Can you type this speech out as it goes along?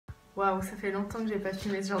Waouh, ça fait longtemps que j'ai pas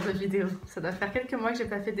filmé ce genre de vidéo. Ça doit faire quelques mois que j'ai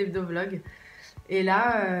pas fait d'hebdo vlog. Et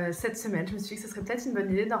là, cette semaine, je me suis dit que ce serait peut-être une bonne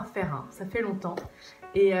idée d'en refaire un. Ça fait longtemps.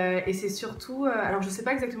 Et c'est surtout... alors je sais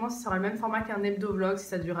pas exactement si ça sera le même format qu'un hebdo vlog, si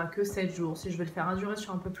ça durera que 7 jours, si je vais le faire durer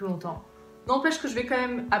sur un peu plus longtemps. N'empêche que je vais quand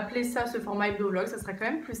même appeler ça ce format hebdo vlog, ça sera quand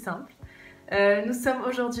même plus simple. Nous sommes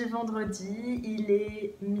aujourd'hui vendredi, il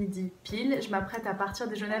est midi pile. Je m'apprête à partir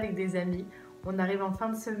déjeuner avec des amis. On arrive en fin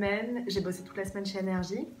de semaine, j'ai bossé toute la semaine chez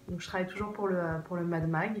Énergie, donc je travaille toujours pour le Mad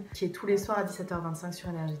Mag, qui est tous les soirs à 17h25 sur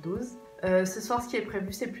Énergie 12. Ce soir, ce qui est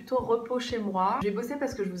prévu, c'est plutôt repos chez moi. J'ai bossé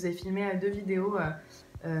parce que je vous ai filmé 2 vidéos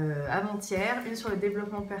avant-hier, une sur le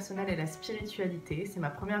développement personnel et la spiritualité, c'est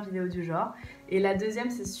ma première vidéo du genre, et la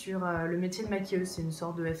deuxième c'est sur le métier de maquilleuse, c'est une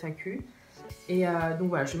sorte de FAQ. Et donc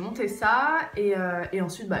voilà, je vais monter ça et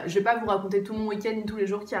ensuite je vais pas vous raconter tout mon week-end ni tous les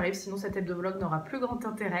jours qui arrivent, sinon cet hebdo vlog n'aura plus grand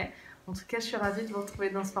intérêt. En tout cas, je suis ravie de vous retrouver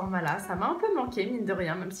dans ce format-là. Ça m'a un peu manqué, mine de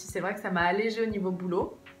rien, même si c'est vrai que ça m'a allégé au niveau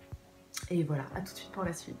boulot. Et voilà, à tout de suite pour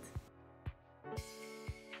la suite.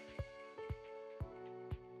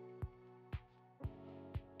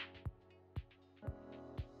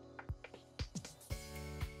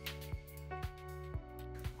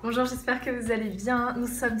 Bonjour, j'espère que vous allez bien. Nous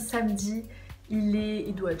sommes samedi.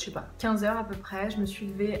 Il doit être, je sais pas, 15h à peu près. Je me suis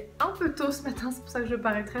levée un peu tôt ce matin, c'est pour ça que je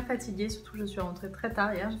parais très fatiguée. Surtout que je suis rentrée très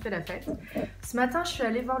tard hier, j'ai fait la fête. Ce matin, je suis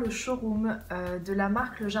allée voir le showroom de la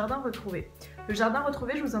marque Le Jardin Retrouvé. Le Jardin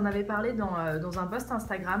Retrouvé, je vous en avais parlé dans un post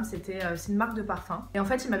Instagram, c'est une marque de parfum. Et en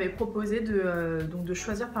fait, il m'avait proposé de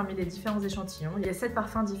choisir parmi les différents échantillons. Il y a 7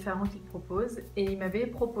 parfums différents qu'il propose et il m'avait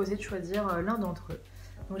proposé de choisir l'un d'entre eux.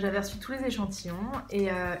 Donc j'avais reçu tous les échantillons et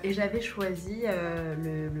j'avais choisi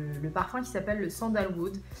le parfum qui s'appelle le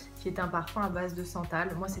Sandalwood, qui est un parfum à base de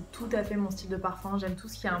santal. Moi c'est tout à fait mon style de parfum, j'aime tout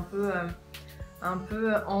ce qui est un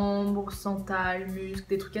peu ambre, santal, musc,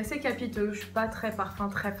 des trucs assez capiteux. Je suis pas très parfum,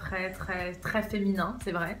 très frais, très féminin,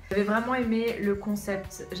 c'est vrai. J'avais vraiment aimé le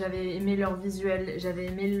concept, j'avais aimé leur visuel, j'avais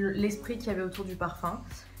aimé l'esprit qu'il y avait autour du parfum.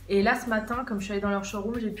 Et là ce matin, comme je suis allée dans leur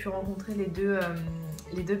showroom, j'ai pu rencontrer les deux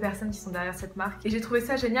personnes qui sont derrière cette marque. Et j'ai trouvé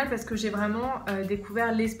ça génial parce que j'ai vraiment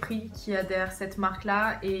découvert l'esprit qu'il y a derrière cette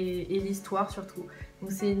marque-là et l'histoire surtout.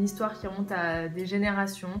 Donc c'est une histoire qui remonte à des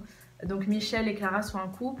générations. Donc Michel et Clara sont un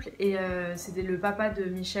couple et c'était le papa de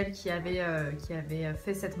Michel qui avait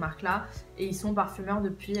fait cette marque-là. Et ils sont parfumeurs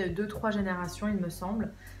depuis 2-3 générations, il me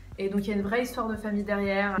semble. Et donc il y a une vraie histoire de famille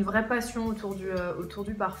derrière, une vraie passion autour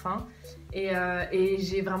du parfum. Et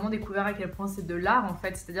j'ai vraiment découvert à quel point c'est de l'art en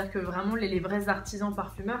fait. C'est-à-dire que vraiment les vrais artisans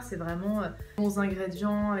parfumeurs, c'est vraiment bons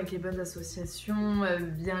ingrédients, avec les bonnes associations,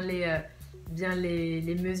 bien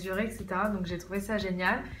les mesurer, etc. Donc j'ai trouvé ça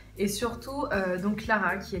génial. Et surtout, donc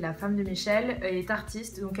Clara, qui est la femme de Michel, est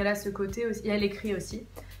artiste. Donc elle a ce côté aussi, et elle écrit aussi.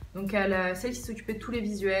 Donc celle qui s'occupait de tous les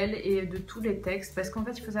visuels et de tous les textes, parce qu'en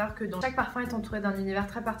fait il faut savoir que chaque parfum est entouré d'un univers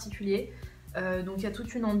très particulier. Donc il y a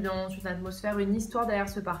toute une ambiance, une atmosphère, une histoire derrière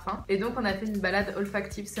ce parfum. Et donc on a fait une balade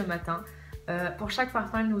olfactive ce matin. Pour chaque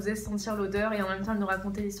parfum, elle nous faisait sentir l'odeur et en même temps elle nous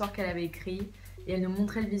racontait l'histoire qu'elle avait écrite. Et elle nous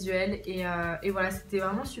montrait le visuel et voilà, c'était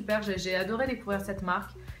vraiment super. J'ai adoré découvrir cette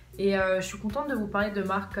marque. Et je suis contente de vous parler de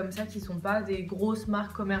marques comme ça qui sont pas des grosses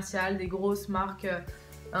marques commerciales, des grosses marques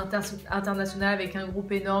internationales avec un groupe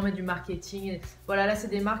énorme et du marketing. Et voilà, là c'est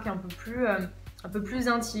des marques un peu plus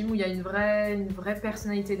intimes où il y a une vraie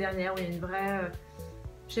personnalité derrière, où il y a une vraie...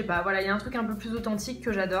 je sais pas, voilà, il y a un truc un peu plus authentique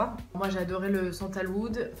que j'adore. Moi j'ai adoré le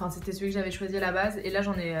Sandalwood, enfin c'était celui que j'avais choisi à la base et là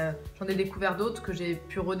j'en ai découvert d'autres que j'ai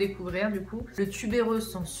pu redécouvrir du coup. Le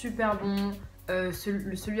tubéreuse sent super bon,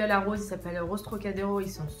 celui à la rose il s'appelle Rose Trocadéro, il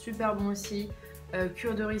sent super bon aussi.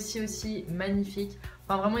 Cure de Russie aussi, magnifique.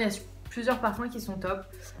 Enfin vraiment il y a plusieurs parfums qui sont top.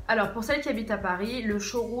 Alors pour celles qui habitent à Paris, le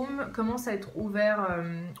showroom commence à être ouvert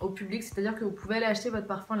au public, c'est-à-dire que vous pouvez aller acheter votre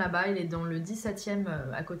parfum là-bas, il est dans le 17e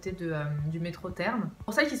à côté du métro Terme.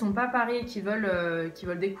 Pour celles qui ne sont pas à Paris et qui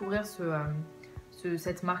veulent découvrir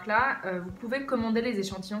cette marque-là, vous pouvez commander les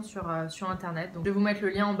échantillons sur internet. Donc, je vais vous mettre le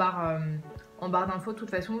lien en barre d'infos. De toute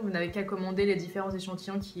façon, vous n'avez qu'à commander les différents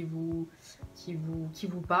échantillons qui vous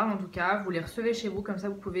parlent en tout cas. Vous les recevez chez vous, comme ça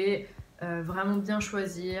vous pouvez vraiment bien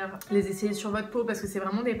choisir, les essayer sur votre peau parce que c'est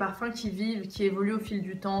vraiment des parfums qui vivent, qui évoluent au fil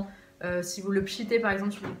du temps. Si vous le pchitez par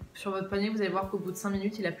exemple sur votre poignet, vous allez voir qu'au bout de 5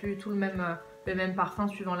 minutes, il n'a plus du tout le même parfum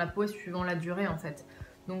suivant la peau et suivant la durée en fait.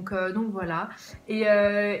 Donc voilà. Et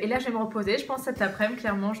là je vais me reposer, je pense cet après-midi,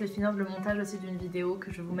 clairement, je vais finir le montage aussi d'une vidéo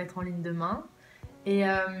que je vais vous mettre en ligne demain. Et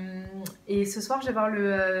ce soir je vais voir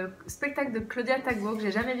le spectacle de Claudia Tagbo que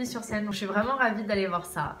j'ai jamais vu sur scène, donc je suis vraiment ravie d'aller voir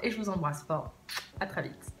ça et je vous embrasse fort. À très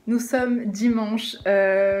vite. Nous sommes dimanche,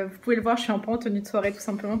 vous pouvez le voir, je suis un peu en tenue de soirée tout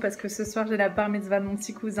simplement parce que ce soir j'ai la bar mitzvah de mon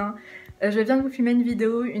petit cousin Je viens de vous filmer une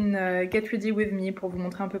vidéo, une Get Ready With Me, pour vous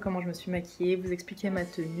montrer un peu comment je me suis maquillée, vous expliquer ma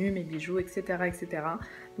tenue, mes bijoux, etc. etc.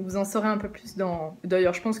 Donc vous en saurez un peu plus dans...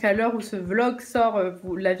 D'ailleurs, je pense qu'à l'heure où ce vlog sort,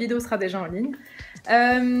 la vidéo sera déjà en ligne.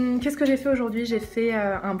 Qu'est-ce que j'ai fait aujourd'hui? J'ai fait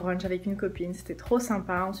un brunch avec une copine, c'était trop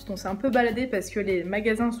sympa. Ensuite, on s'est un peu baladé parce que les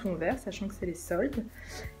magasins sont ouverts, sachant que c'est les soldes.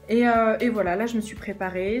 Et voilà, là je me suis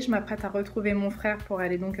préparée, je m'apprête à retrouver mon frère pour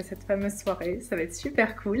aller donc à cette fameuse soirée. Ça va être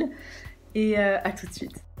super cool. Et à tout de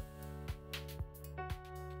suite.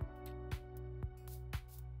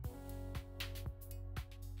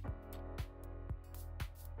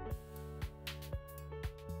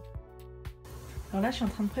 Alors là je suis en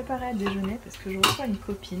train de préparer à déjeuner parce que je reçois une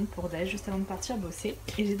copine pour déj juste avant de partir bosser.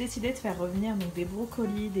 Et j'ai décidé de faire revenir donc des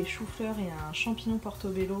brocolis, des choux-fleurs et un champignon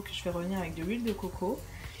portobello que je fais revenir avec de l'huile de coco.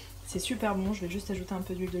 C'est super bon, je vais juste ajouter un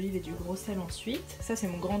peu d'huile d'olive et du gros sel ensuite. Ça c'est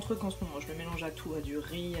mon grand truc en ce moment, je le mélange à tout, à du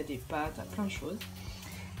riz, à des pâtes, à plein de choses.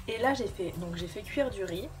 Et là j'ai fait cuire du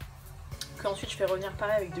riz, qu'ensuite je fais revenir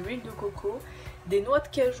pareil avec de l'huile de coco, des noix de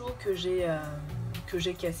cajou que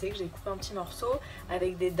j'ai cassé, que j'ai coupé en petits morceaux,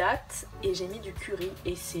 avec des dattes, et j'ai mis du curry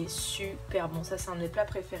et c'est super bon. Ça c'est un de mes plats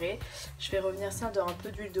préférés. Je fais revenir ça dans un peu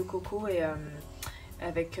d'huile de coco et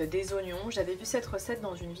avec des oignons. J'avais vu cette recette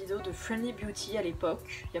dans une vidéo de Friendly Beauty à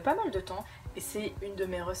l'époque, il y a pas mal de temps, et c'est une de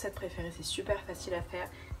mes recettes préférées. C'est super facile à faire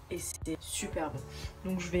et c'est super bon.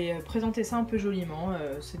 Donc je vais présenter ça un peu joliment,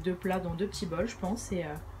 ces deux plats dans deux petits bols je pense,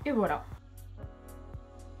 et voilà.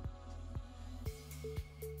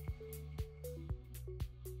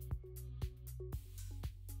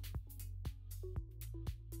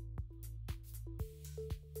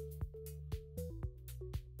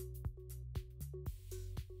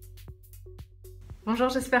 Bonjour,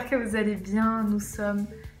 j'espère que vous allez bien. Nous sommes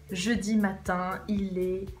jeudi matin, il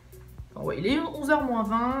est 11h moins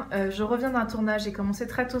 20. Je reviens d'un tournage, j'ai commencé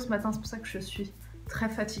très tôt ce matin, c'est pour ça que je suis très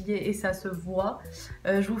fatiguée et ça se voit.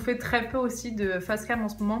 Je vous fais très peu aussi de face cam en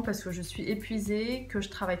ce moment parce que je suis épuisée, que je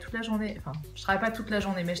travaille toute la journée, enfin je travaille pas toute la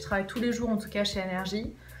journée mais je travaille tous les jours en tout cas chez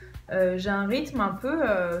Énergie. J'ai un rythme un peu,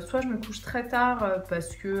 soit je me couche très tard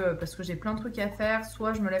parce que j'ai plein de trucs à faire,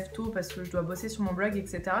 soit je me lève tôt parce que je dois bosser sur mon blog,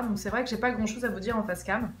 etc. Donc c'est vrai que j'ai pas grand chose à vous dire en face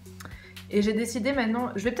cam. Et j'ai décidé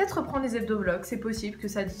maintenant, je vais peut-être reprendre les hebdo-vlogs, c'est possible que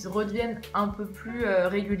ça redevienne un peu plus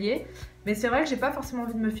régulier. Mais c'est vrai que j'ai pas forcément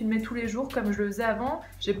envie de me filmer tous les jours comme je le faisais avant.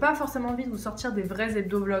 J'ai pas forcément envie de vous sortir des vrais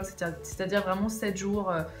hebdo-vlogs, c'est-à-dire vraiment 7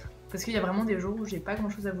 jours. Parce qu'il y a vraiment des jours où j'ai pas grand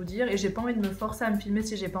chose à vous dire et j'ai pas envie de me forcer à me filmer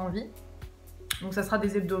si j'ai pas envie. Donc ça sera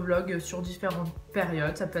des hebdo-vlogs sur différentes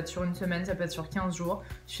périodes, ça peut être sur une semaine, ça peut être sur 15 jours.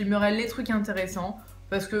 Je filmerai les trucs intéressants,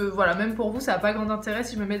 parce que voilà, même pour vous ça n'a pas grand intérêt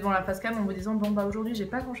si je me mets devant la face cam en vous disant bon bah aujourd'hui j'ai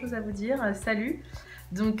pas grand chose à vous dire, salut.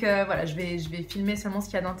 Donc voilà, je vais filmer seulement ce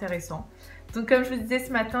qu'il y a d'intéressant. Donc comme je vous disais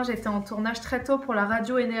ce matin, j'étais en tournage très tôt pour la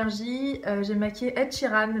radio Énergie, j'ai maquillé Ed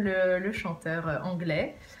Sheeran, le chanteur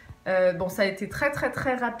anglais. Bon, ça a été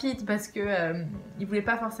très rapide parce que il voulait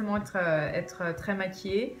pas forcément être très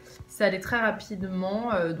maquillé. Ça allait très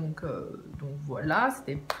rapidement, donc voilà,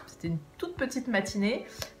 c'était une toute petite matinée.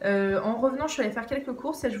 En revenant, je suis allée faire quelques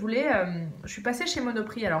courses et je suis passée chez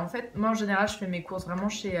Monoprix. Alors en fait, moi en général, je fais mes courses vraiment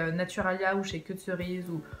chez Naturalia ou chez Queue de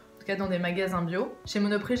Cerise ou en tout cas dans des magasins bio. Chez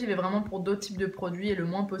Monoprix, j'y vais vraiment pour d'autres types de produits et le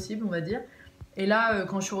moins possible, on va dire. Et là,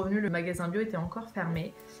 quand je suis revenue, le magasin bio était encore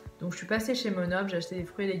fermé. Donc je suis passée chez Monop, j'ai acheté des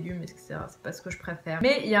fruits et légumes, etc. C'est pas ce que je préfère.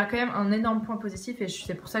 Mais il y a quand même un énorme point positif et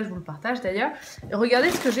c'est pour ça que je vous le partage d'ailleurs.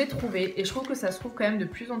 Regardez ce que j'ai trouvé et je trouve que ça se trouve quand même de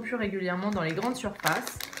plus en plus régulièrement dans les grandes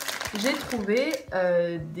surfaces. J'ai trouvé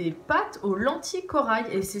des pâtes aux lentilles corail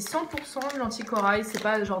et c'est 100% de lentilles corail. C'est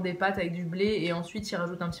pas genre des pâtes avec du blé et ensuite ils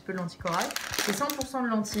rajoutent un petit peu de lentilles corail. C'est 100% de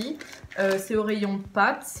lentilles, c'est au rayon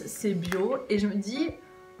pâtes, c'est bio et je me dis...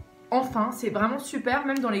 Enfin, c'est vraiment super,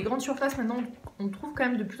 même dans les grandes surfaces maintenant on trouve quand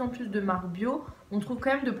même de plus en plus de marques bio, on trouve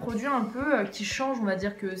quand même de produits un peu qui changent, on va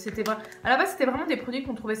dire que c'était vrai. À la base c'était vraiment des produits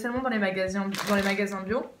qu'on trouvait seulement dans les magasins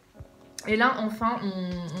bio. Et là enfin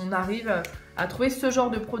on arrive à trouver ce genre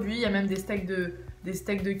de produits, il y a même des steaks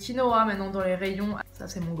de quinoa maintenant dans les rayons. Ça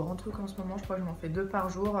c'est mon grand truc en ce moment, je crois que je m'en fais 2 par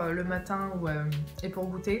jour, le matin et pour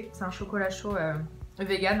goûter. C'est un chocolat chaud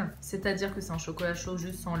vegan, c'est-à-dire que c'est un chocolat chaud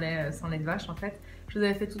juste sans lait de vache en fait. Je vous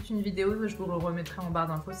avais fait toute une vidéo, je vous le remettrai en barre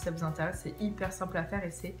d'infos si ça vous intéresse, c'est hyper simple à faire et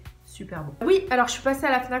c'est super bon. Oui, alors je suis passée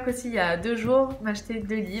à la FNAC aussi il y a 2 jours, m'acheter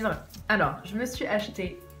 2 livres. Alors, je me suis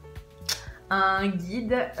acheté un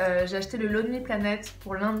guide, j'ai acheté le Lonely Planet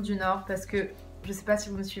pour l'Inde du Nord parce que je sais pas si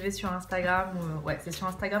vous me suivez sur Instagram ou... Ouais, c'est sur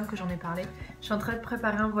Instagram que j'en ai parlé. Je suis en train de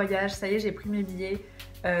préparer un voyage, ça y est, j'ai pris mes billets.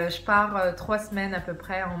 Je pars 3 semaines à peu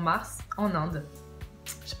près en mars en Inde.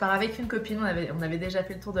 Je pars avec une copine, on avait déjà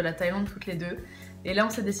fait le tour de la Thaïlande toutes les deux. Et là on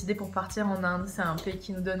s'est décidé pour partir en Inde, c'est un pays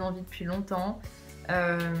qui nous donne envie depuis longtemps.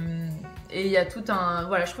 Et il y a tout un...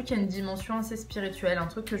 Voilà, je trouve qu'il y a une dimension assez spirituelle, un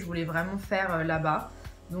truc que je voulais vraiment faire là-bas.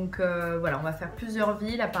 Donc voilà, on va faire plusieurs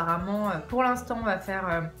villes apparemment. Pour l'instant, on va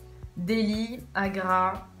faire Delhi,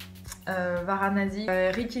 Agra, Varanasi,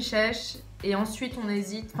 Rishikesh. Et ensuite, on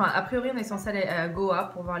hésite. Enfin, a priori, on est censé aller à Goa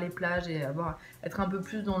pour voir les plages et être un peu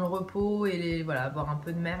plus dans le repos et voilà, avoir un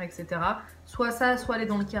peu de mer, etc. Soit ça, soit aller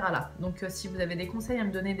dans le Kerala. Donc, si vous avez des conseils à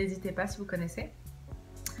me donner, n'hésitez pas si vous connaissez.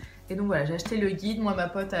 Et donc voilà, j'ai acheté le guide. Moi, ma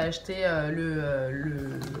pote a acheté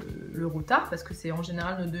le routard parce que c'est en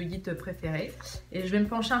général nos deux guides préférés. Et je vais me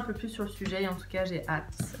pencher un peu plus sur le sujet. Et en tout cas, j'ai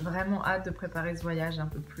hâte, vraiment hâte de préparer ce voyage un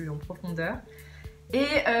peu plus en profondeur. Et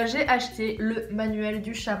j'ai acheté le manuel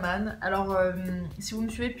du chaman. Alors, si vous me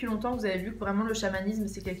suivez depuis longtemps, vous avez vu que vraiment le chamanisme,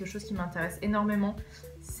 c'est quelque chose qui m'intéresse énormément.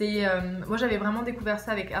 Moi, j'avais vraiment découvert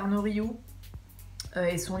ça avec Arnaud Rioux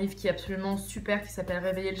et son livre qui est absolument super, qui s'appelle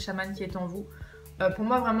Réveiller le chaman qui est en vous. Pour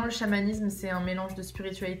moi, vraiment, le chamanisme, c'est un mélange de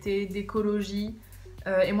spiritualité, d'écologie.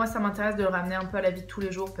 Et moi, ça m'intéresse de le ramener un peu à la vie de tous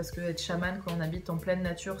les jours parce que être chaman, quand on habite en pleine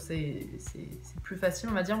nature, c'est plus facile,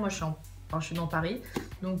 on va dire. Moi, je suis dans Paris,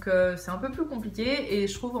 donc c'est un peu plus compliqué. Et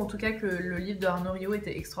je trouve en tout cas que le livre de Arnaud Rioux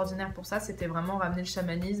était extraordinaire pour ça. C'était vraiment ramener le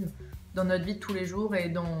chamanisme dans notre vie de tous les jours et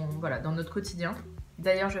dans notre quotidien.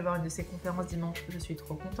 D'ailleurs, je vais voir une de ses conférences dimanche. Je suis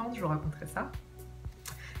trop contente, je vous raconterai ça.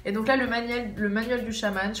 Et donc là, le manuel du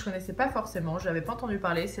chaman, je connaissais pas forcément, je n'avais pas entendu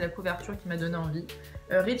parler, c'est la couverture qui m'a donné envie.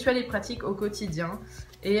 Rituels et pratiques au quotidien.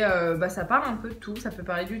 Et ça parle un peu de tout, ça peut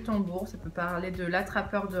parler du tambour, ça peut parler de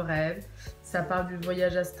l'attrapeur de rêve, ça parle du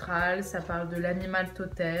voyage astral, ça parle de l'animal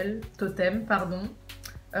totem.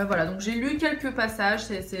 Voilà, donc j'ai lu quelques passages,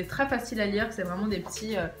 c'est très facile à lire, c'est vraiment des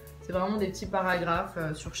petits paragraphes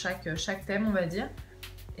sur chaque thème, on va dire.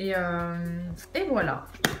 Et voilà.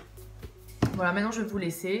 Voilà, maintenant je vais vous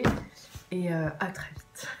laisser et à très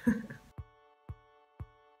vite.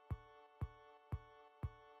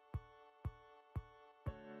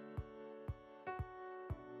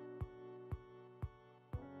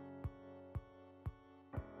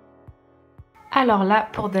 Alors là,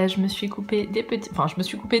 pour déj, je me suis coupé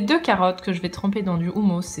deux carottes que je vais tremper dans du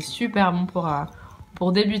houmous. C'est super bon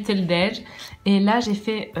pour débuter le déj. Et là, j'ai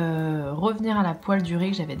fait revenir à la poêle du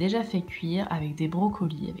riz que j'avais déjà fait cuire avec des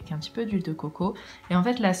brocolis, avec un petit peu d'huile de coco. Et en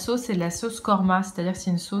fait, la sauce, c'est de la sauce korma, c'est-à-dire que c'est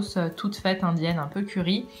une sauce toute faite indienne, un peu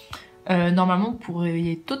curry. Normalement, vous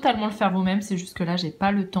pourriez totalement le faire vous-même, c'est juste que là, j'ai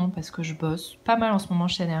pas le temps parce que je bosse pas mal en ce moment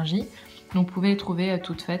chez Énergie. Donc vous pouvez les trouver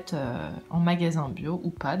toutes faites en magasin bio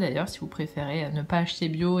ou pas d'ailleurs, si vous préférez ne pas acheter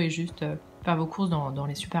bio et juste faire vos courses dans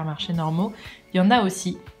les supermarchés normaux. Il y en a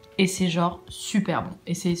aussi. Et c'est genre super bon.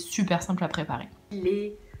 Et c'est super simple à préparer. Il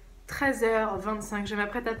est 13h25, je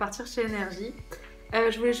m'apprête à partir chez Énergie.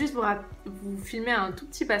 Je voulais juste vous filmer un tout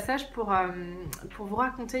petit passage pour vous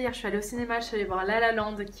raconter. Hier, je suis allée au cinéma, je suis allée voir La La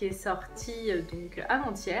Land qui est sorti donc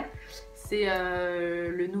avant-hier. C'est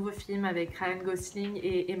le nouveau film avec Ryan Gosling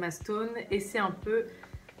et Emma Stone. Et c'est un peu...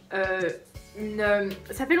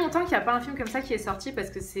 ça fait longtemps qu'il n'y a pas un film comme ça qui est sorti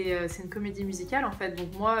parce que c'est une comédie musicale en fait.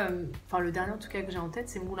 Donc moi, le dernier en tout cas que j'ai en tête,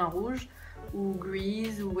 c'est Moulin Rouge ou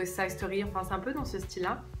Grease ou West Side Story. Enfin, c'est un peu dans ce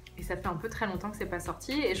style-là. Et ça fait un peu très longtemps que c'est pas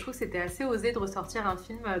sorti. Et je trouve que c'était assez osé de ressortir un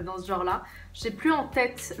film dans ce genre-là. J'ai plus en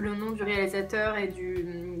tête le nom du réalisateur et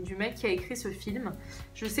du mec qui a écrit ce film.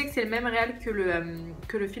 Je sais que c'est le même réal que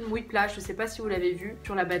le film Whiplash. Je sais pas si vous l'avez vu,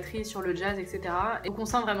 sur la batterie, sur le jazz, etc. Et on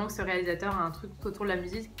sent vraiment que ce réalisateur a un truc autour de la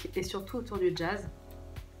musique et surtout autour du jazz.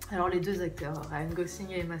 Alors les deux acteurs, Ryan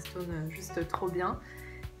Gosling et Emma Stone, juste trop bien.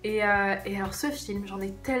 Et alors ce film, j'en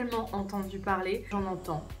ai tellement entendu parler, j'en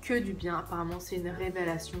entends que du bien. Apparemment c'est une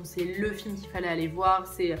révélation, c'est le film qu'il fallait aller voir,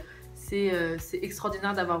 c'est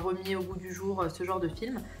extraordinaire d'avoir remis au goût du jour ce genre de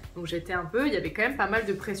film. Donc j'étais il y avait quand même pas mal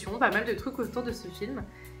de pression, pas mal de trucs autour de ce film.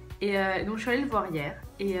 Et donc je suis allée le voir hier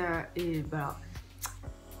et voilà.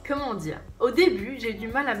 Comment dire? Au début, j'ai eu du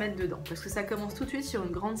mal à mettre dedans parce que ça commence tout de suite sur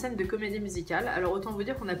une grande scène de comédie musicale. Alors autant vous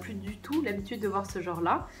dire qu'on n'a plus du tout l'habitude de voir ce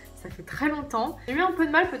genre-là. Ça fait très longtemps. J'ai eu un peu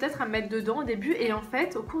de mal peut-être à me mettre dedans au début et en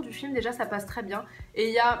fait, au cours du film, déjà ça passe très bien. Et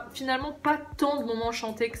il y a finalement pas tant de moments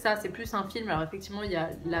chantés que ça. C'est plus un film. Alors effectivement, il y a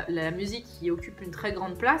la musique qui occupe une très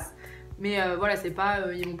grande place. Mais voilà, c'est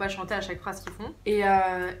pas, ils vont pas chanter à chaque phrase qu'ils font.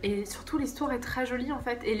 Et surtout, l'histoire est très jolie en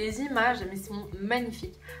fait. Et les images, mais sont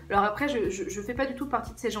magnifiques. Alors après, je fais pas du tout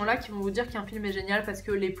partie de ces gens-là qui vont vous dire qu'un film est génial parce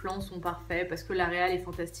que les plans sont parfaits, parce que la réal est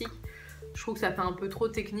fantastique. Je trouve que ça fait un peu trop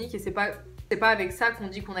technique et c'est pas avec ça qu'on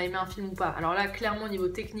dit qu'on a aimé un film ou pas. Alors là, clairement, au niveau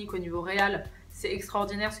technique, au niveau réal, c'est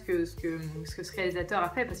extraordinaire ce que ce réalisateur a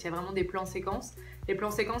fait parce qu'il y a vraiment des plans séquences. Les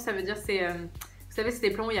plans séquences, ça veut dire c'est... vous savez, c'est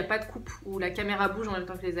des plans où il n'y a pas de coupe, où la caméra bouge en même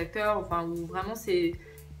temps que les acteurs, enfin, où vraiment c'est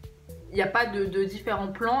il n'y a pas de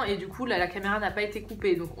différents plans et du coup la caméra n'a pas été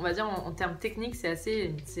coupée. Donc on va dire en termes techniques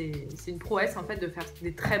c'est une prouesse en fait de faire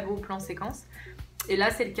des très beaux plans séquences. Et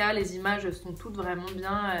là c'est le cas, les images sont toutes vraiment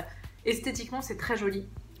bien. Esthétiquement c'est très joli,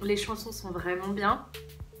 les chansons sont vraiment bien.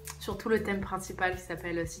 Surtout le thème principal qui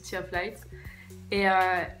s'appelle City of Lights. Et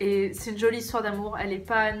c'est une jolie histoire d'amour, elle n'est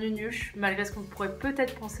pas nunuche malgré ce qu'on pourrait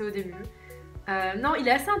peut-être penser au début. Non, il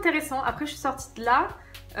est assez intéressant. Après je suis sortie de là,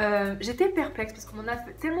 j'étais perplexe parce qu'on m'en a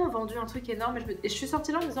tellement vendu un truc énorme et je suis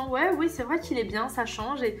sortie là en me disant ouais oui c'est vrai qu'il est bien, ça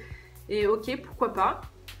change et ok pourquoi pas.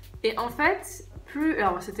 Et en fait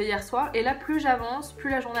alors c'était hier soir et là plus j'avance, plus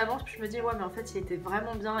la journée avance, plus je me dis ouais mais en fait il était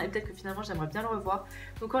vraiment bien et peut-être que finalement j'aimerais bien le revoir.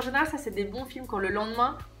 Donc en général ça c'est des bons films quand le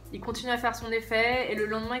lendemain il continue à faire son effet et le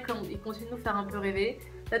lendemain il continue de nous faire un peu rêver.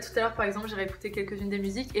 Là tout à l'heure par exemple j'ai réécouté quelques-unes des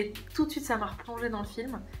musiques et tout de suite ça m'a replongé dans le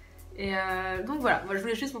film. Et donc voilà, moi je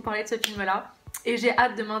voulais juste vous parler de ce film là et j'ai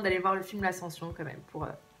hâte demain d'aller voir le film L'Ascension quand même pour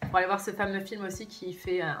aller voir ce fameux film aussi qui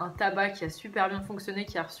fait un tabac qui a super bien fonctionné,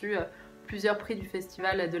 qui a reçu plusieurs prix du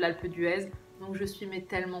festival de l'Alpe d'Huez. Donc je suis mais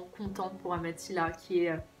tellement contente pour Ahmed Silla qui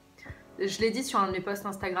est, je l'ai dit sur un de mes posts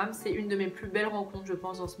Instagram, c'est une de mes plus belles rencontres je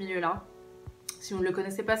pense dans ce milieu là. Si vous ne le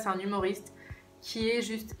connaissez pas, c'est un humoriste qui est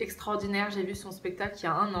juste extraordinaire. J'ai vu son spectacle il y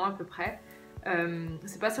a 1 an à peu près.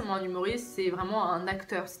 C'est pas seulement un humoriste, c'est vraiment un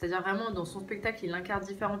acteur. C'est-à-dire vraiment dans son spectacle, il incarne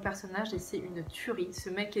différents personnages et c'est une tuerie. Ce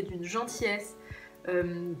mec est d'une gentillesse.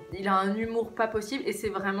 Il a un humour pas possible et c'est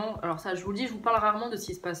vraiment... Alors ça, je vous le dis, je vous parle rarement de ce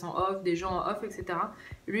qui se passe en off, des gens en off, etc.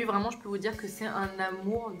 Lui, vraiment, je peux vous dire que c'est un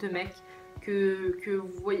amour de mec. Que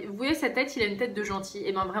vous voyez sa tête, il a une tête de gentil.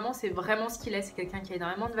 Et ben vraiment, c'est vraiment ce qu'il est. C'est quelqu'un qui a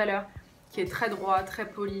énormément de valeur, qui est très droit, très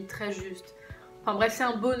poli, très juste. Enfin bref, c'est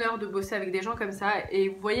un bonheur de bosser avec des gens comme ça. Et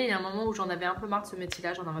vous voyez, il y a un moment où j'en avais un peu marre de ce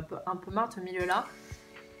métier-là, j'en avais un peu marre de ce milieu-là.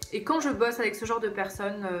 Et quand je bosse avec ce genre de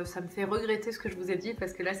personnes, ça me fait regretter ce que je vous ai dit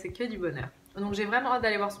parce que là, c'est que du bonheur. Donc j'ai vraiment hâte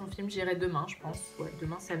d'aller voir son film, j'irai demain, je pense. Ouais,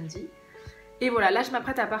 demain samedi. Et voilà, là, je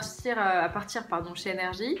m'apprête à partir chez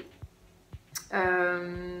Énergie.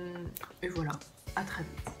 Et voilà, à très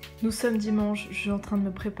vite. Nous sommes dimanche, je suis en train de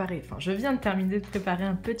me préparer, enfin je viens de terminer de préparer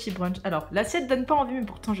un petit brunch. Alors l'assiette donne pas envie mais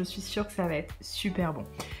pourtant je suis sûre que ça va être super bon.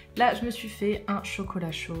 Là je me suis fait un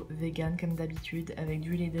chocolat chaud vegan comme d'habitude avec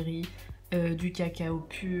du lait de riz, du cacao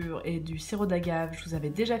pur et du sirop d'agave. Je vous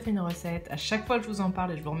avais déjà fait une recette, à chaque fois que je vous en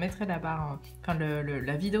parle et je vous remettrai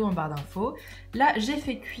la vidéo en barre d'infos. Là j'ai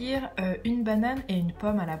fait cuire une banane et une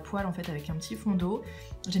pomme à la poêle en fait avec un petit fond d'eau.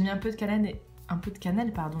 J'ai mis un peu de cannelle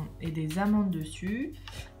et des amandes dessus.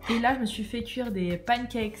 Et là je me suis fait cuire des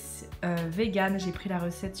pancakes vegan. J'ai pris la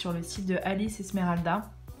recette sur le site de Alice Esmeralda.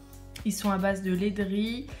 Ils sont à base de lait de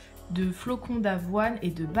riz, de flocons d'avoine et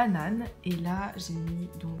de banane. Et là j'ai mis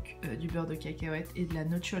donc du beurre de cacahuète et de la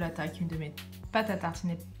nocciolata qui est une de mes pâtes à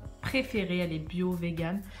tartiner préférée. Elle est bio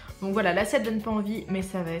vegan. Donc voilà, l'assiette donne pas envie mais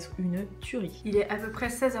ça va être une tuerie. Il est à peu près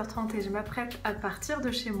 16h30 et je m'apprête à partir de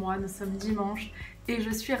chez moi. Nous sommes dimanche et je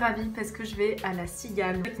suis ravie parce que je vais à la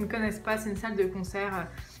Cigale. Pour ceux qui ne connaissent pas, c'est une salle de concert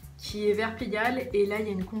qui est vers Pigalle et là il y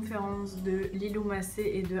a une conférence de Lilou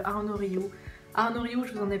Massé et de Arnaud Rioux. Arnaud Rioux,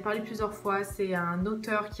 je vous en ai parlé plusieurs fois, c'est un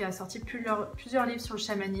auteur qui a sorti plusieurs livres sur le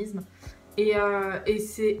chamanisme et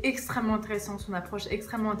c'est extrêmement intéressant, son approche est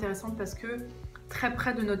extrêmement intéressante parce que très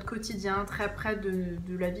près de notre quotidien, très près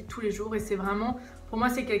de la vie de tous les jours et c'est vraiment, pour moi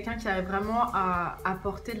c'est quelqu'un qui arrive vraiment à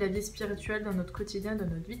apporter de la vie spirituelle dans notre quotidien, dans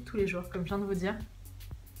notre vie de tous les jours comme je viens de vous dire.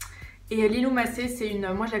 Et Lilou Massé,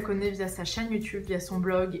 moi je la connais via sa chaîne YouTube, via son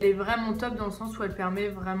blog. Elle est vraiment top dans le sens où elle permet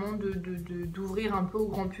vraiment d'ouvrir un peu au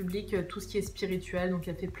grand public tout ce qui est spirituel. Donc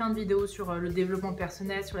elle fait plein de vidéos sur le développement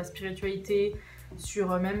personnel, sur la spiritualité,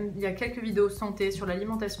 il y a quelques vidéos santé, sur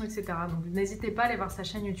l'alimentation, etc. Donc n'hésitez pas à aller voir sa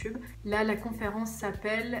chaîne YouTube. Là la conférence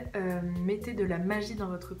s'appelle Mettez de la magie dans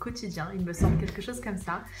votre quotidien, il me semble quelque chose comme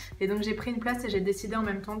ça. Et donc j'ai pris une place et j'ai décidé en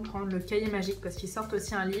même temps de prendre le cahier magique parce qu'ils sortent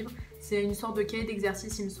aussi un livre. C'est une sorte de cahier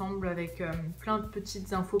d'exercice il me semble avec plein de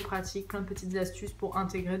petites infos pratiques, plein de petites astuces pour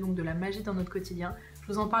intégrer donc de la magie dans notre quotidien. Je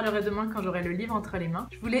vous en parlerai demain quand j'aurai le livre entre les mains.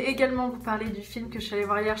 Je voulais également vous parler du film que je suis allée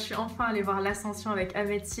voir hier. Je suis enfin allée voir L'Ascension avec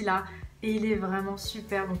Ahmed Silla. Et il est vraiment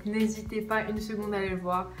super, donc n'hésitez pas une seconde à aller le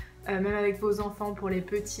voir, même avec vos enfants, pour les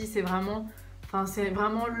petits, c'est vraiment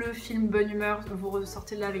le film bonne humeur, vous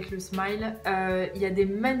ressortez de là avec le smile. Il y a des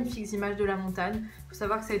magnifiques images de la montagne, il faut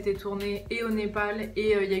savoir que ça a été tourné et au Népal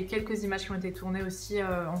et il y a eu quelques images qui ont été tournées aussi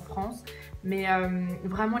en France. Mais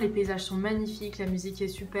vraiment les paysages sont magnifiques, la musique est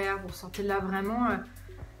super, vous ressortez de là vraiment...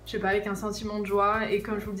 je sais pas, avec un sentiment de joie. Et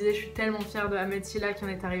comme je vous le disais, je suis tellement fière de Ahmed Silla qui en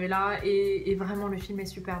est arrivé là. Et vraiment, le film est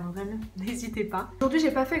super, donc vraiment, n'hésitez pas. Aujourd'hui,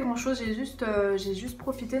 j'ai pas fait grand chose, j'ai juste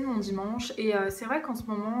profité de mon dimanche. Et c'est vrai qu'en ce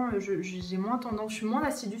moment, j'ai moins tendance, je suis moins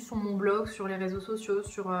assidue sur mon blog, sur les réseaux sociaux,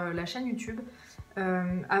 sur la chaîne YouTube.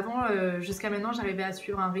 Avant, jusqu'à maintenant, j'arrivais à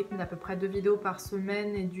suivre un rythme d'à peu près 2 vidéos par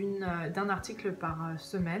semaine et d'un article par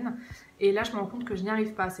semaine. Et là, je me rends compte que je n'y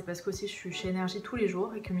arrive pas. C'est parce qu'aussi, je suis chez Énergie tous les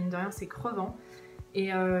jours et que mine de rien, c'est crevant. Et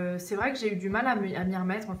c'est vrai que j'ai eu du mal à m'y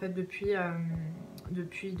remettre en fait depuis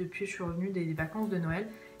je suis revenue des vacances de Noël.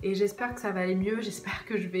 Et j'espère que ça va aller mieux, j'espère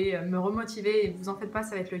que je vais me remotiver. Et vous en faites pas,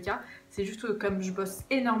 ça va être le cas. C'est juste que comme je bosse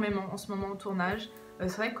énormément en ce moment au tournage,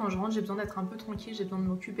 c'est vrai que quand je rentre, j'ai besoin d'être un peu tranquille, j'ai besoin de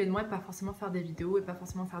m'occuper de moi et pas forcément faire des vidéos et pas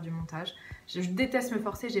forcément faire du montage. Je déteste me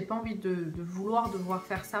forcer, j'ai pas envie de vouloir devoir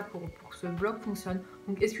faire ça pour que ce vlog fonctionne.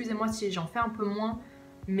 Donc excusez-moi si j'en fais un peu moins.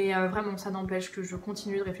 Mais vraiment, ça n'empêche que je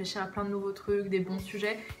continue de réfléchir à plein de nouveaux trucs, des bons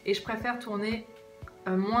sujets. Et je préfère tourner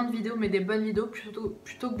moins de vidéos, mais des bonnes vidéos, plutôt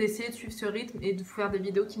que d'essayer de suivre ce rythme et de faire des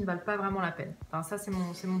vidéos qui ne valent pas vraiment la peine. Enfin, ça, c'est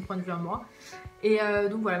mon point de vue à moi. Et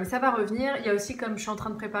donc voilà, mais ça va revenir. Il y a aussi, comme je suis en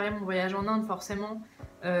train de préparer mon voyage en Inde, forcément,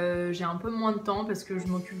 j'ai un peu moins de temps parce que je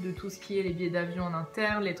m'occupe de tout ce qui est les billets d'avion en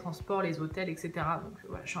interne, les transports, les hôtels, etc. Donc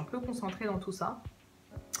voilà, je suis un peu concentrée dans tout ça.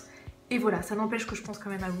 Et voilà, ça n'empêche que je pense quand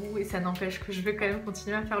même à vous et ça n'empêche que je vais quand même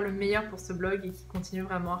continuer à faire le meilleur pour ce blog et qui continue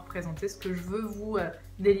vraiment à représenter ce que je veux vous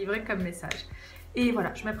délivrer comme message. Et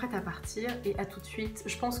voilà, je m'apprête à partir et à tout de suite.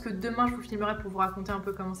 Je pense que demain je vous filmerai pour vous raconter un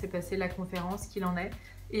peu comment s'est passée la conférence, qu'il en est.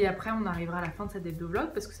 Et après on arrivera à la fin de cette hebdo vlog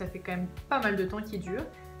parce que ça fait quand même pas mal de temps qu'il dure.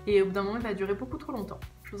 Et au bout d'un moment il va durer beaucoup trop longtemps.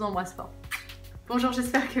 Je vous embrasse fort. Bonjour,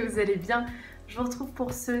 j'espère que vous allez bien. Je vous retrouve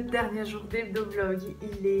pour ce dernier jour d'hebdo vlog.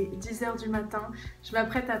 Il est 10 h du matin. Je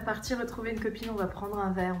m'apprête à partir retrouver une copine. On va prendre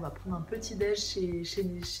un verre, on va prendre un petit déj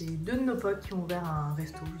chez 2 de nos potes qui ont ouvert un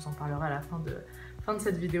resto. Je vous en parlerai à la fin de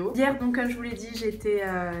cette vidéo. Hier, donc comme je vous l'ai dit, j'étais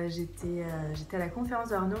à la conférence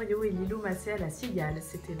de Arnaud et Lilou Massé à la Cigale.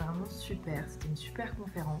 C'était vraiment super. C'était une super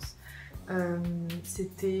conférence.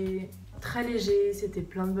 C'était très léger, c'était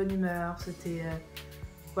plein de bonne humeur. C'était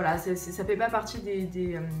voilà, ça fait pas partie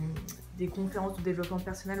des conférences de développement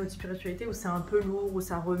personnel ou de spiritualité où c'est un peu lourd, où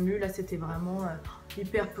ça remue. Là c'était vraiment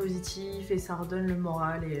hyper positif et ça redonne le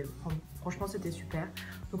moral et franchement c'était super.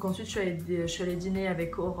 Donc ensuite je suis allée dîner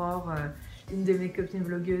avec Aurore, une de mes copines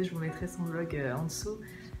vlogueuses, je vous mettrai son vlog en dessous,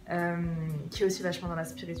 qui est aussi vachement dans la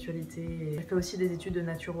spiritualité. Elle fait aussi des études de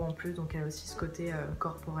naturo en plus, donc elle a aussi ce côté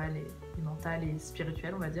corporel et mental et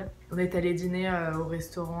spirituel on va dire. On est allé dîner au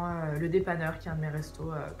restaurant Le Dépanneur, qui est un de mes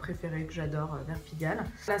restos préférés que j'adore vers Pigalle.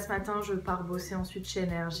 Là ce matin je pars bosser ensuite chez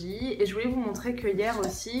Énergie et je voulais vous montrer que hier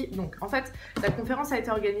aussi, donc en fait la conférence a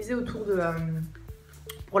été organisée autour de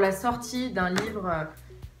pour la sortie d'un livre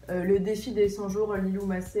le défi des 100 jours, Lilou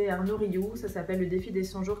Massé et Arnaud Rioux. Ça s'appelle le défi des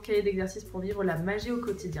 100 jours, cahier d'exercice pour vivre la magie au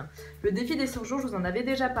quotidien. Le défi des 100 jours, je vous en avais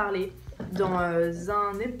déjà parlé dans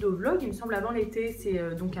un hebdo vlog, il me semble avant l'été.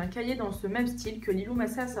 C'est donc un cahier dans ce même style que Lilou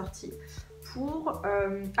Massé a sorti pour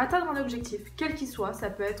atteindre un objectif, quel qu'il soit. Ça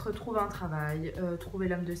peut être trouver un travail, trouver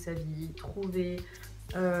l'homme de sa vie, trouver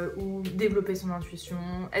ou développer son intuition,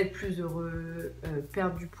 être plus heureux,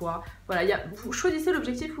 perdre du poids. Voilà, vous choisissez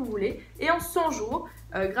l'objectif que vous voulez et en 100 jours,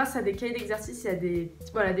 grâce à des cahiers d'exercice et à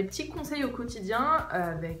des petits conseils au quotidien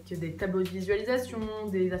avec des tableaux de visualisation,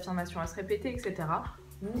 des affirmations à se répéter, etc.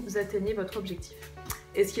 vous atteignez votre objectif.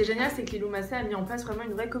 Et ce qui est génial, c'est que Lilou Massé a mis en place vraiment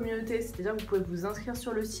une vraie communauté, c'est-à-dire que vous pouvez vous inscrire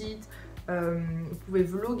sur le site, vous pouvez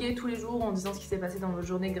vlogger tous les jours en disant ce qui s'est passé dans votre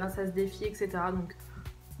journée grâce à ce défi, etc. Donc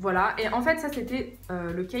voilà, et en fait ça c'était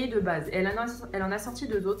le cahier de base. Et elle en a sorti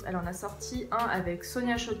 2 autres. Elle en a sorti un avec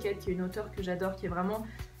Sonia Choquette, qui est une auteure que j'adore, qui est vraiment...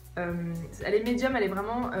 elle est médium, elle est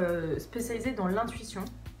vraiment spécialisée dans l'intuition.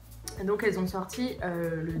 Donc elles ont sorti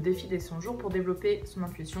le défi des 100 jours pour développer son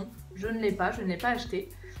intuition. Je ne l'ai pas acheté.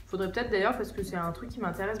 Faudrait peut-être d'ailleurs, parce que c'est un truc qui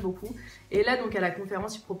m'intéresse beaucoup. Et là donc à la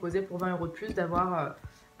conférence, ils proposaient pour 20 € de plus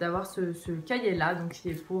d'avoir ce cahier là, donc qui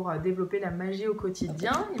est pour développer la magie au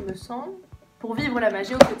quotidien, il me semble. Pour vivre la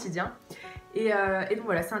magie au quotidien. Et donc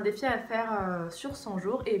voilà, c'est un défi à faire sur 100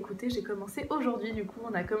 jours. Et écoutez, j'ai commencé aujourd'hui, du coup,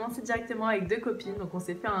 on a commencé directement avec 2 copines. Donc on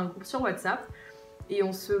s'est fait un groupe sur WhatsApp et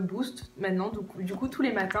on se booste maintenant, du coup, tous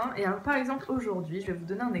les matins. Et alors, par exemple, aujourd'hui, je vais vous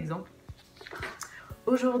donner un exemple.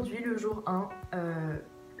 Aujourd'hui, le jour 1,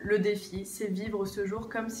 le défi, c'est vivre ce jour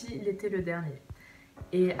comme s'il était le dernier.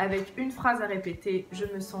 Et avec une phrase à répéter, je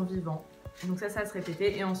me sens vivant. Donc ça va se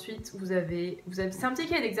répéter et ensuite c'est un petit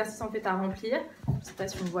cahier d'exercice en fait à remplir. Je sais pas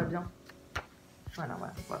si on le voit bien. Voilà,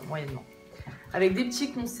 on voit moyennement. avec des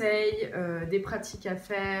petits conseils, des pratiques à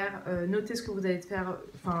faire, notez ce que vous allez faire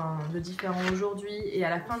de différent aujourd'hui et à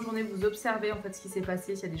la fin de journée vous observez en fait ce qui s'est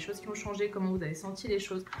passé, s'il y a des choses qui ont changé, comment vous avez senti les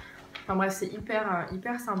choses. Enfin bref, c'est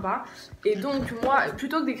hyper sympa. Et donc moi,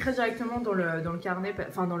 plutôt que d'écrire directement dans le carnet,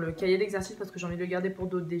 enfin dans le cahier d'exercice parce que j'ai envie de le garder pour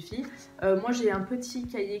d'autres défis, moi j'ai un petit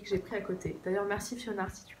cahier que j'ai pris à côté. D'ailleurs merci Fiona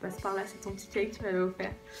si tu passes par là, c'est ton petit cahier que tu m'avais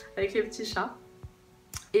offert avec les petits chats.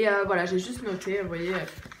 Et voilà, j'ai juste noté, vous voyez,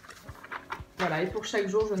 voilà, et pour chaque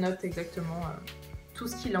jour je note exactement tout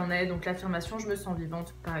ce qu'il en est. Donc l'affirmation, je me sens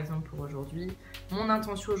vivante par exemple pour aujourd'hui, mon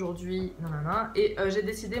intention aujourd'hui, nanana. Et j'ai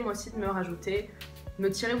décidé moi aussi de me rajouter, me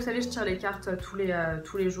tirer, vous savez je tire les cartes tous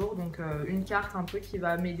les jours, donc une carte un peu qui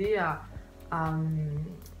va m'aider à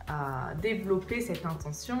développer cette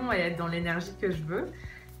intention et être dans l'énergie que je veux.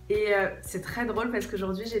 Et c'est très drôle parce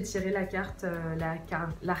qu'aujourd'hui j'ai tiré la carte,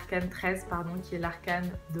 l'arcane 13 pardon, qui est l'arcane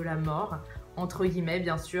de la mort, entre guillemets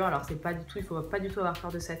bien sûr. Alors c'est pas du tout, il faut pas du tout avoir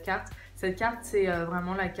peur de cette carte. Cette carte c'est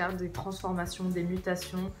vraiment la carte des transformations, des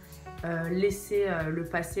mutations, laisser le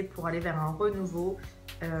passé pour aller vers un renouveau,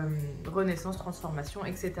 renaissance, transformation,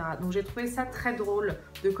 etc. Donc j'ai trouvé ça très drôle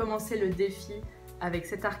de commencer le défi avec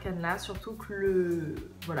cet arcane là, surtout que le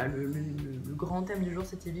grand thème du jour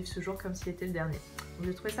c'était vivre ce jour comme s'il était le dernier. Donc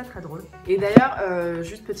j'ai trouvé ça très drôle. Et d'ailleurs,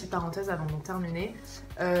 juste petite parenthèse avant d'en terminer,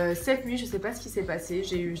 cette nuit je sais pas ce qui s'est passé,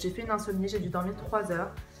 j'ai fait une insomnie, j'ai dû dormir 3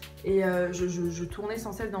 heures et je tournais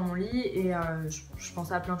sans cesse dans mon lit et je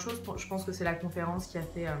pensais à plein de choses. Je pense que c'est la conférence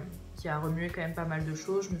qui a remué quand même pas mal de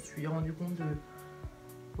choses. Je me suis rendu compte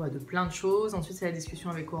de plein de choses. Ensuite c'est la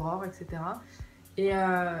discussion avec Aurore, etc. Et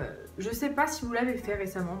je sais pas si vous l'avez fait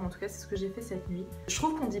récemment, mais en tout cas c'est ce que j'ai fait cette nuit. Je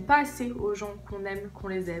trouve qu'on dit pas assez aux gens qu'on aime, qu'on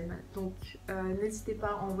les aime. Donc n'hésitez pas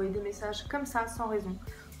à envoyer des messages comme ça, sans raison,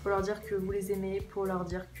 pour leur dire que vous les aimez, pour leur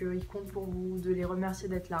dire qu'ils comptent pour vous, de les remercier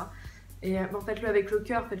d'être là. Et bon, faites-le avec le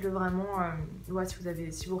cœur, faites-le vraiment ouais,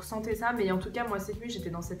 si vous ressentez ça. Mais en tout cas moi cette nuit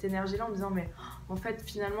j'étais dans cette énergie là en me disant mais en fait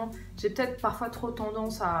finalement j'ai peut-être parfois trop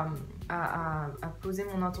tendance à poser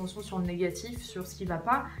mon intention sur le négatif, sur ce qui va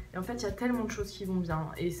pas. Et en fait il y a tellement de choses qui vont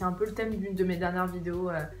bien. Et c'est un peu le thème d'une de mes dernières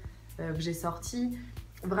vidéos que j'ai sorties.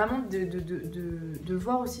 Vraiment de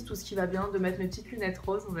voir aussi tout ce qui va bien, de mettre mes petites lunettes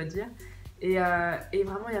roses on va dire. Et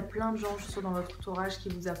vraiment il y a plein de gens, je suis sûre, dans votre entourage qui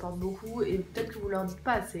vous apportent beaucoup et peut-être que vous leur dites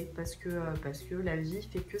pas assez parce que la vie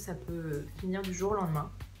fait que ça peut finir du jour au lendemain.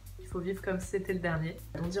 Il faut vivre comme si c'était le dernier.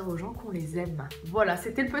 Donc dire aux gens qu'on les aime. Voilà,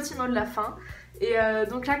 c'était le petit mot de la fin. Et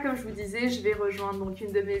donc là, comme je vous disais, je vais rejoindre donc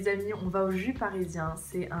une de mes amies. On va au jus parisien.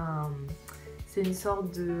 C'est une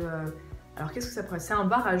sorte de... alors qu'est-ce que ça pourrait être? C'est un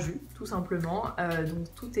bar à jus, tout simplement.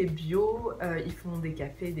 Donc tout est bio, ils font des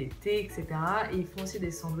cafés, des thés, etc. Et ils font aussi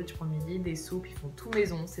des sandwichs pour le midi, des soupes, ils font tout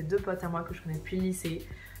maison. C'est deux potes à moi que je connais depuis le lycée.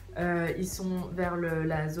 Ils sont vers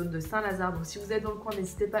la zone de Saint-Lazare. Donc si vous êtes dans le coin,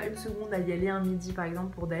 n'hésitez pas une seconde à y aller un midi par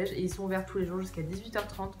exemple pour déj. Et ils sont ouverts tous les jours jusqu'à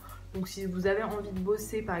 18h30. Donc si vous avez envie de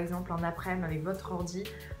bosser par exemple en après-midi avec votre ordi,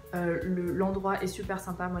 l'endroit est super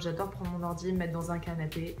sympa. Moi j'adore prendre mon ordi, me mettre dans un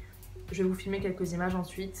canapé. Je vais vous filmer quelques images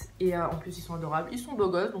ensuite et en plus ils sont adorables, ils sont beaux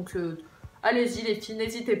gosses donc allez-y les filles,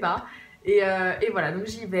 n'hésitez pas. Et voilà, donc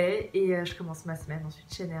j'y vais et je commence ma semaine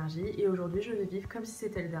ensuite chez Énergie et aujourd'hui je vais vivre comme si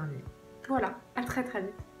c'était le dernier. Voilà, à très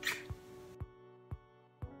vite.